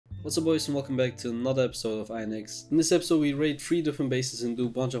What's up boys and welcome back to another episode of INX. In this episode we raid 3 different bases and do a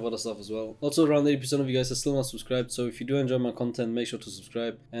bunch of other stuff as well. Also around 80% of you guys are still not subscribed, so if you do enjoy my content make sure to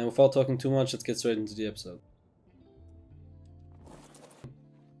subscribe. And without talking too much, let's get straight into the episode.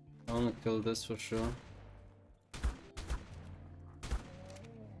 I wanna kill this for sure.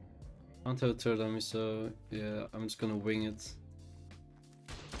 I don't have a third on me, so yeah, I'm just gonna wing it.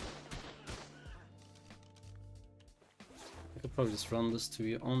 I could probably just run this to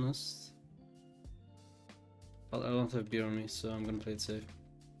be honest. But I don't have beer on me, so I'm gonna play it safe.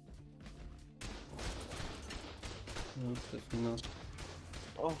 No, definitely not.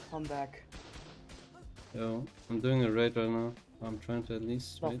 Oh, I'm back. Yo, I'm doing a raid right now. I'm trying to at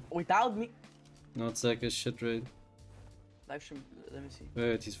least No, raid. without me. No, it's like a shit raid. Live stream. Let me see.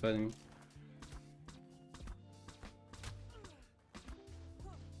 Wait, he's fighting me.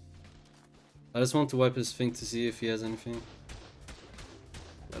 I just want to wipe his thing to see if he has anything.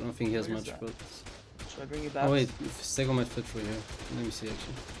 I don't think he has Where is much, that? but... Should I bring you back? Oh wait, Stego might fit for here. Let me see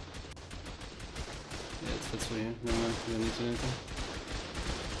actually. Yeah, it fits for here. Never mind, we don't need to do anything.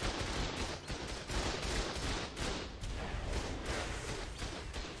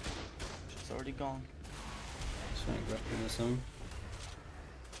 She's already gone. Just trying to grab him or something.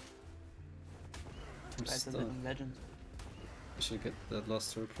 I'm Guy's a stuck. living legend. I should get that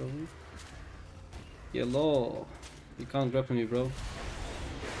last turret probably. Yellow! You can't grab me, bro.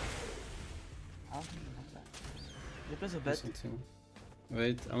 How do you have that? You place a bet. Something.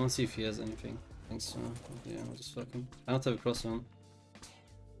 Wait, I want to see if he has anything. Thanks so. Yeah, I'll just fuck him. I don't have a cross on.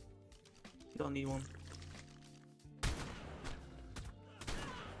 You don't need one.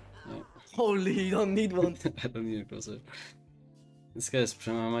 Yeah. Holy, you don't need one. I don't need a crosser. This guy's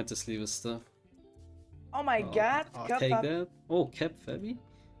prim, I might just leave his stuff. Oh my god. I'll Cap take up. that. Oh, Cap Fabby?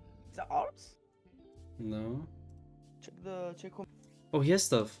 Is that ours? No. Check home. Oh, he has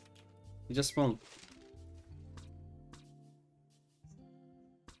stuff. He just spawned.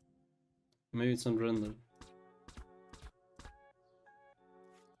 Maybe it's on render.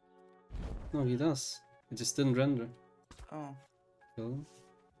 No, he does. It just didn't render. Oh. Cool.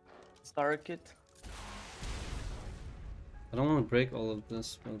 Star kit. I don't want to break all of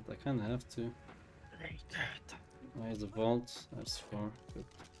this, but I kind of have to. Oh, here's a vault. That's 4. Good.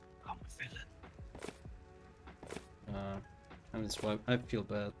 I'm a villain. And it's why I feel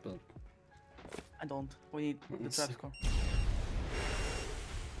bad, but I don't. We need the Let's trap see. score.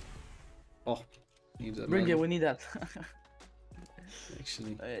 oh, need that. Bring man. it, we need that.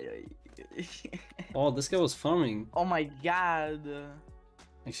 Actually, Ay, ay. oh, this guy was farming. Oh my god.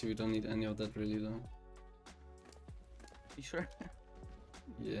 Actually, we don't need any of that really, though. You sure?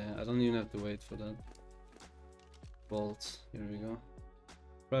 Yeah, I don't even have to wait for that. Vault. Here we go.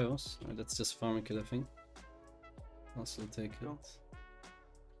 Prios. Alright, that's just farming kill, I think. I'll still take Go.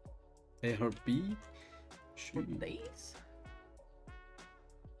 it. A or B? For days?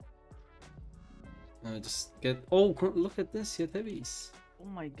 Just get. Oh, look at this. He had heavies. Oh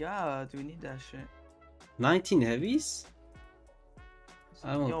my god, we need that shit. 19 heavies?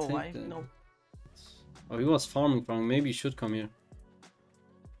 I won't Yo, take why? that. No. Oh, he was farming. Maybe you should come here.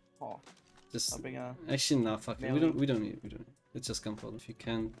 Oh, Just I'll bring a. actually, nah, fuck it. Melee. We don't need. Let's just gunpowder if you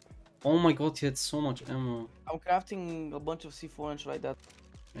can. Oh my god, he had so much ammo. I'm crafting a bunch of C4 and shit like that.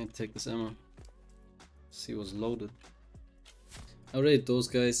 I need to take this ammo. See, it was loaded. I raided those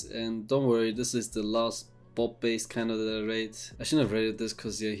guys, and don't worry, this is the last Bob based kind of that I raid. I shouldn't have raided this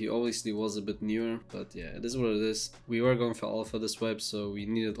because yeah, he obviously was a bit newer, but yeah, it is what it is. We were going for alpha this wipe, so we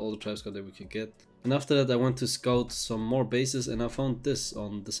needed all the tribe scout that we could get. And after that I went to scout some more bases and I found this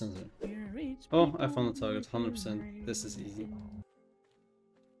on the sensor. Oh, I found the target, 100%. This is easy.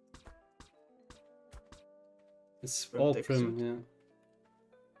 It's all prim, yeah.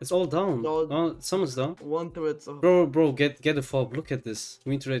 It's all down. No. Oh, someone's down. One turret. So Bro, get a fob. Look at this.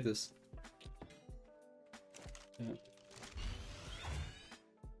 We need to rate this. Yeah.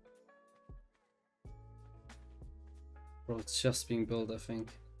 Bro, it's just being built, I think.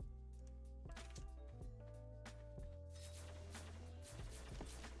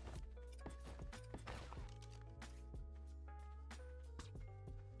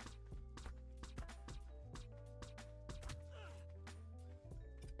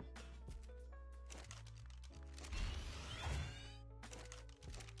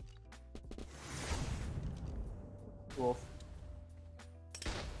 wolf.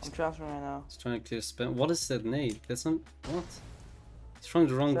 I'm crafting right now. It's trying to clear spam. What is that nade? That's not. What? He's throwing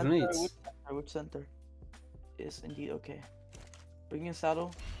the wrong grenades. Which center? Is indeed okay. Bring in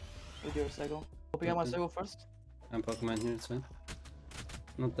saddle with your Sego. Hoping I my Sego first. I'm poking mine here, it's fine.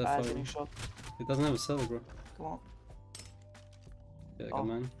 Not that Ah, far. getting shot. It doesn't have a saddle, bro. Come on. Yeah, I got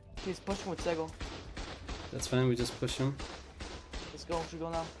mine. He's pushing with Sego. That's fine, we just push him. Let's go. Should we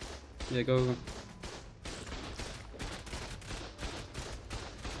go now? Yeah, go.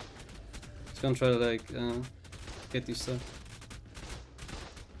 Just gonna try to like get you stuff.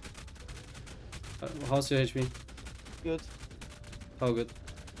 How's your HP? Good. How good?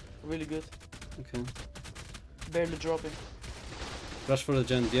 Really good. Okay. Barely dropping. Rush for the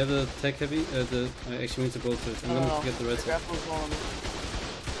gen. Do you have the tech heavy? I actually need to go through it. I'm gonna get the red The side. grapple is on me.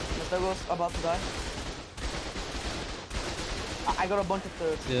 The Sego's about to die. I got a bunch of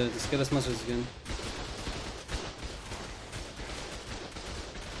thirds. Yeah, just get as much as you can.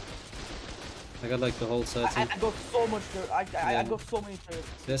 I got like the whole side. I got so much third. I got so many thirds.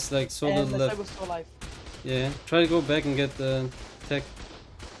 There's like so and little the left. Sego's still alive. Yeah, try to go back and get the tech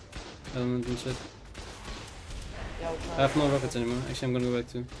element and shit. Yeah, I'll try. I have no rockets anymore. Actually, I'm gonna go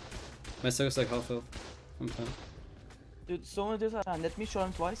back too. My Sego's like half health. I'm fine. Dude, so many thirds. Let me shot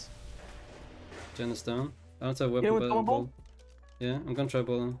him twice. Gen is down. I don't have a Hit weapon, him with but common ball. ball. Yeah, I'm gonna try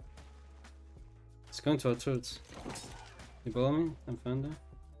balling. It's going to our turrets. You ball me? I'm fine there.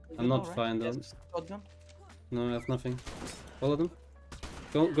 I'm not fine though. Yes, shotgun. No, I have nothing. Follow them.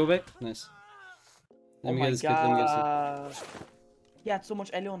 Go back. Nice. Let Oh me my get his kit. Let me get his kit. god. He had so much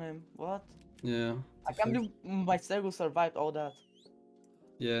Ellie on him. What? Yeah. I can't believe my Sego survived all that.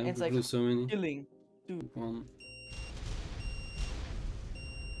 Yeah, It's we like blew so many. killing. Dude. One.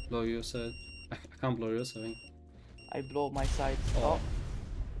 Blow your side. I can't blow yours, I think. I blow my side. Oh. Oh.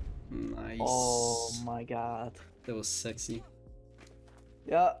 Nice. Oh my god. That was sexy.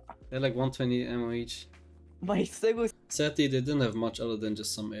 Yeah. They're like 120 ammo each. My Sego is. Sadly, they didn't have much other than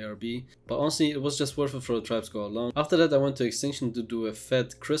just some ARB, but honestly, it was just worth it for the tribe score alone. After that, I went to Extinction to do a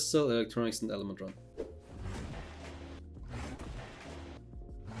fed crystal, electronics, and element run.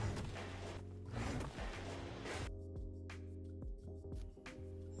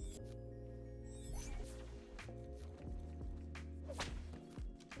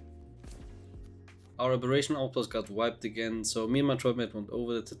 Our aberration outpost got wiped again, so me and my tribe mate went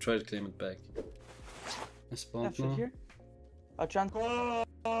over there to try to claim it back. I spawned now. Here. I'll try and.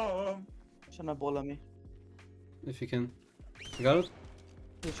 Should not ball on me. If you can. You got it?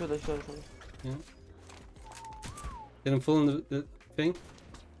 You should. Yeah. Get him full in the thing.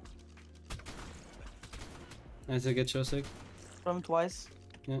 I need to get your sec. From him twice.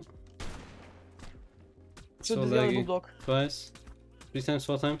 Yeah. Shoot So the other laggy. bulldog. Twice. 3 times,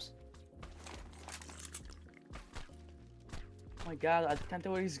 4 times. Oh my god, I can't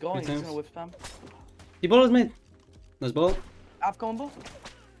tell where he's going. He's times. gonna whip spam. He balled me. Nice ball. I have combo.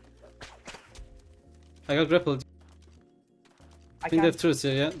 I got grappled. I I think they have can't. turrets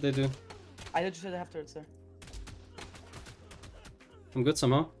here, yeah, they do. I just said I have turrets there. I'm good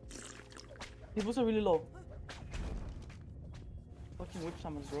somehow. His boosts are really low. Fucking whip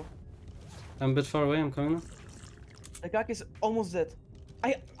summons, bro. I'm a bit far away, I'm coming now. The Kak is almost dead.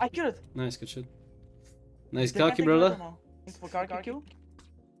 I killed it. Nice, good shit. Nice They can't khaki, take murder brother. now. Thanks for Kaki kill.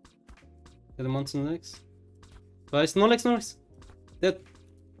 Get him onto the legs. Twice, no legs, no legs. Dead.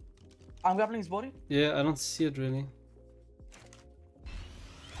 I'm grappling his body. Yeah, I don't see it really.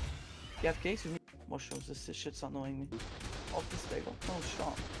 You have case with me. Mushrooms, this shit's annoying me. Off this bagel. No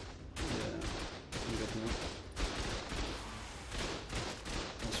shot. Yeah, I'm good now.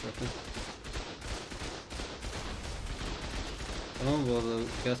 Nice rocket. I don't know about the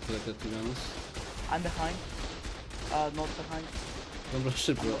gas collector, to be honest. I'm behind. Not behind. Don't rush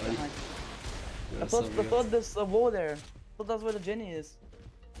it, I'm bro. not behind. You're I so thought weird. there's a wall there. I thought that's where the Jenny is.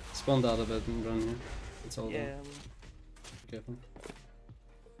 Spawn out of it and run here. It's all Yeah. done. Careful.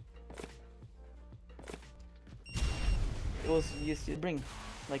 It was used to bring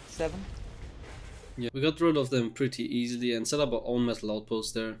like 7. Yeah, we got rid of them pretty easily and set up our own metal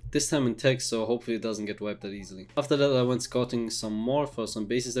outpost there. This time in tech, so hopefully it doesn't get wiped that easily. After that I went scouting some more for some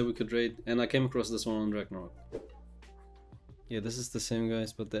bases that we could raid, and I came across this one on Ragnarok. Yeah, this is the same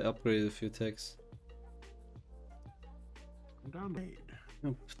guys, but they upgraded a few techs.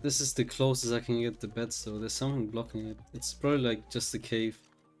 Nope. This is the closest I can get to beds, so there's something blocking it. It's probably like just a cave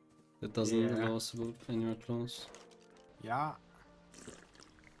that doesn't allow us to build anywhere close. Yeah.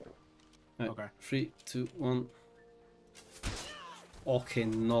 Right, Okay. 3, 2, 1. Okay,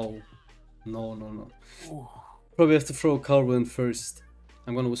 no. No. Ooh. Probably have to throw a carbo in first.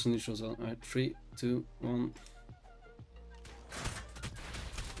 I'm gonna whistle neutrals out. Alright, 3, 2, 1.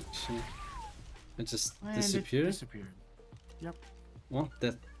 Shit. It just And disappeared? It disappeared. Yep. What?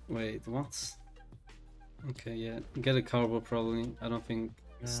 That. Wait, what? Okay, yeah. Get a carbo probably. I don't think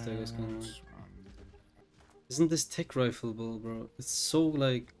Stego's gonna work. Isn't this tech rifleable, bro? It's so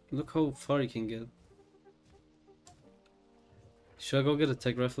like. Look how far you can get. Should I go get a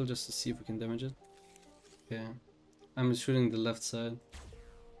tech rifle just to see if we can damage it? Yeah. I'm shooting the left side.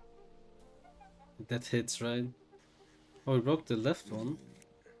 That hits, right? Oh, we broke the left one.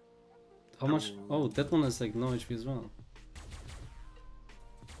 How much? Oh, that one has like no HP as well.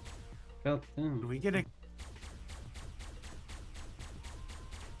 God damn. Do we get a...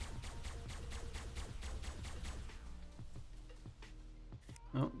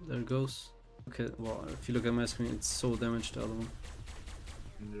 Oh, there it goes. Okay, well, if you look at my screen, it's so damaged, the other one.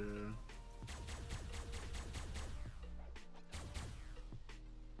 Yeah.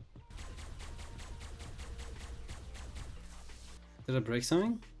 Did I break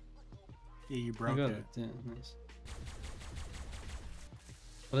something? Yeah, you I broke got it. it. Yeah, nice.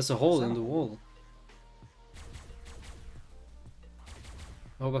 But there's a hole in the wall.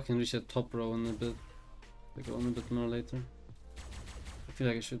 I hope I can reach that top row in a bit. I'll go on a bit more later. I feel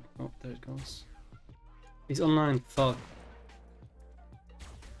like I should. Oh, there it goes. He's online. Fuck.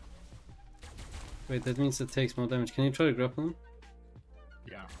 Wait, that means it takes more damage. Can you try to grapple him?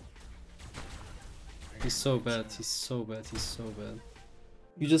 Yeah. He's so bad. He's so bad. He's so bad.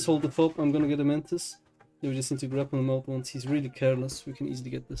 You just hold the fob. I'm gonna get a mantis. We just need to grapple him out once. He's really careless. We can easily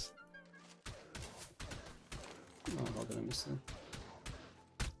get this. Oh, how did I miss that?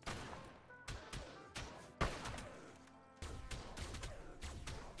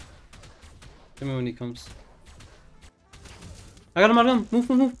 Tell me when he comes. I got him! I got him! Move,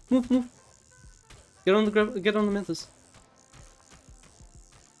 move, move, move, move! Get on the mantis.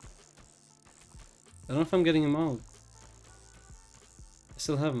 I don't know if I'm getting him out. I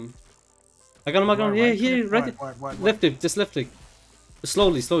still have him. I got him, I got him. Yeah, here, right. Left click, just left click.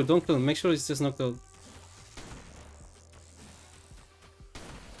 Slowly, slowly, don't kill him. Make sure he's just knocked out.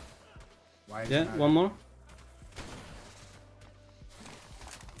 Yeah, one more.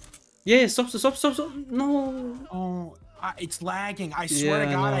 Yeah, stop, stop, stop, stop. No. Oh, it's lagging. I swear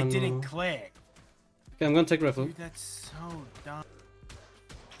to God, I didn't click. Okay, I'm gonna take rifle. Dude, that's so dumb.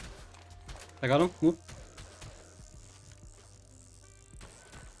 I got him. Move.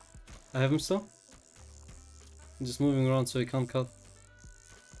 I have him still. I'm just moving around so he can't cut.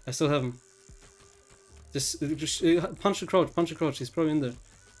 I still have him. Just punch the crouch, punch the crouch. He's probably in there.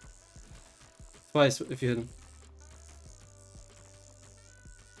 Twice if you hit him.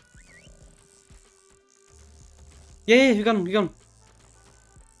 Yeah, you got him, you got him.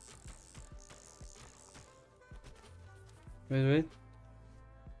 Wait.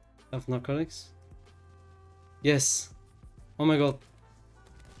 I have narcotics. Yes. Oh my god.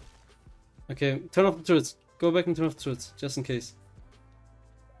 Okay, turn off the turrets. Go back and turn off the turrets, just in case.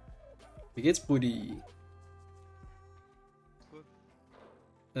 Wie geht's, Buddy?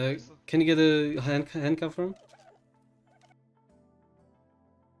 Can you get a handcuff for him?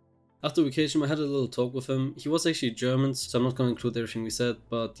 After vacation, I had a little talk with him. He was actually German, so I'm not going to include everything we said.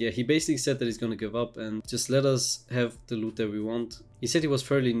 But yeah, he basically said that he's going to give up and just let us have the loot that we want. He said he was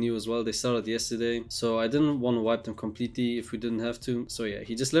fairly new as well. They started yesterday, so I didn't want to wipe them completely if we didn't have to. So yeah,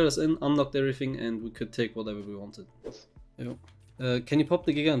 he just let us in, unlocked everything, and we could take whatever we wanted. Yep. Can you pop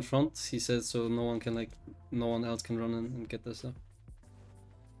the Giga in front? He said so no one else can run in and get this stuff.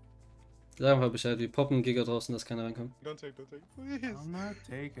 Sag einfach Bescheid, wir poppen Giga draußen, dass keiner reinkommt. Don't take, please. I'm not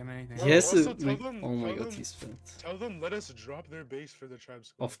taking anything. Yes, oh my god, he's fat. Tell them let us drop their base for the tribe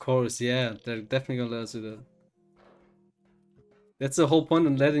squad. Of course, yeah, they're definitely gonna let us do that. That's the whole point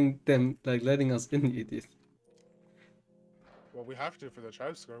of letting us in, you idiot. Well, we have to for the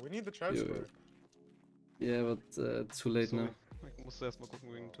tribe squad. We need the tribe squad. Yeah, but too late now. Ich musste erstmal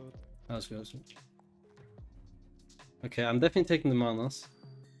gucken wegen Tod. Alles gut. Okay, I'm definitely taking the manas.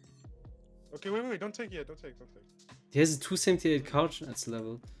 Okay, wait, don't take yet, don't take. He has a 278 card that's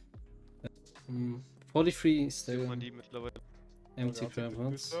level. 43 stable. Empty crab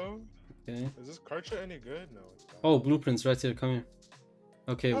once. Okay. Is this Karcha any good? No. Oh, blueprints right here, come here.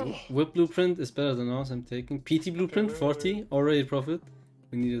 Okay, whip blueprint is better than ours, I'm taking. PT blueprint, okay, 40, already profit.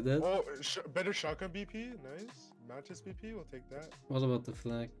 We needed that. Oh, better shotgun BP, nice. Mantis BP, we'll take that. What about the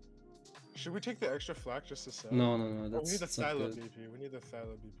flag? Should we take the extra flag just to sell? No, that's we need the Thyla BP, we need the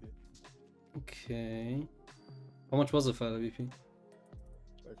Thyla BP. Okay. How much was the Thyla BP?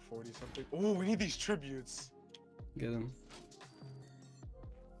 Like 40 something. Oh, we need these tributes. Get them.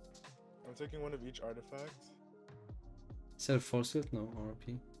 I'm taking one of each artifact. Is that a force field? No,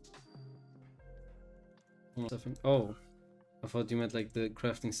 RP. Oh, I thought you meant like the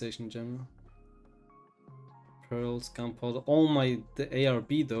crafting station in general. Pearls, gunpowder. Oh my, the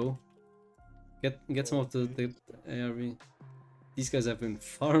ARB though. Get some of the ARB. These guys have been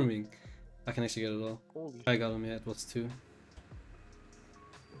farming. I can actually get it all. Holy I got them, yeah, it was 2.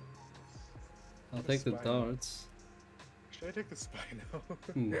 I'll take the darts. Should I take the spy now?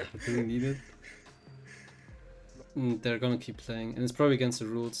 Do we need it? They're gonna keep playing, and it's probably against the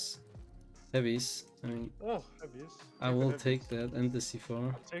rules. Heavies. I mean, Oh, heavies. I will take that and the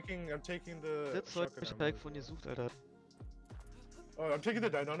C4. I'm taking the Jetzt sollte shotgun ich ammo. Bike von ihr sucht, Alter. Oh, I'm taking the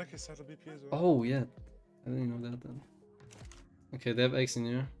Deinonychus saddle BP as well. Oh yeah, I didn't know that then. Okay, they have eggs in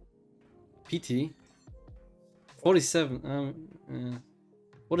here. PT 47. Yeah.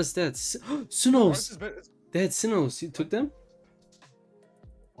 What is that? Sinnohs. They had Sinnohs. You took them?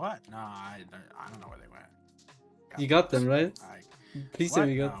 What? No, I don't know where they went. You got them, right? I, Please tell What?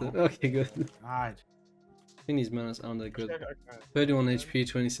 me you got No. them. Okay, good. I, I think these manners aren't that good. I can't. 31 HP,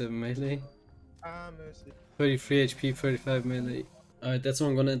 27 melee. Mercy. 33 HP, 35 melee. Alright, that's how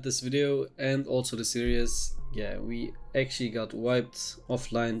I'm gonna end this video and also the series. Yeah, we actually got wiped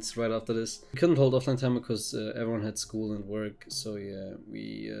offline right after this. We couldn't hold offline time because everyone had school and work, so yeah,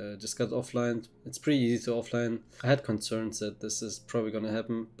 we just got offline. It's pretty easy to offline. I had concerns that this is probably gonna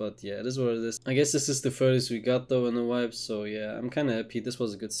happen, but yeah, it is what it is. I guess this is the furthest we got though in the wipe, so yeah, I'm kinda happy. This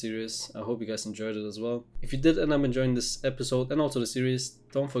was a good series. I hope you guys enjoyed it as well. If you did end up enjoying this episode and also the series,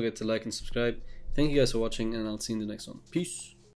 don't forget to like and subscribe. Thank you guys for watching, and I'll see you in the next one. Peace!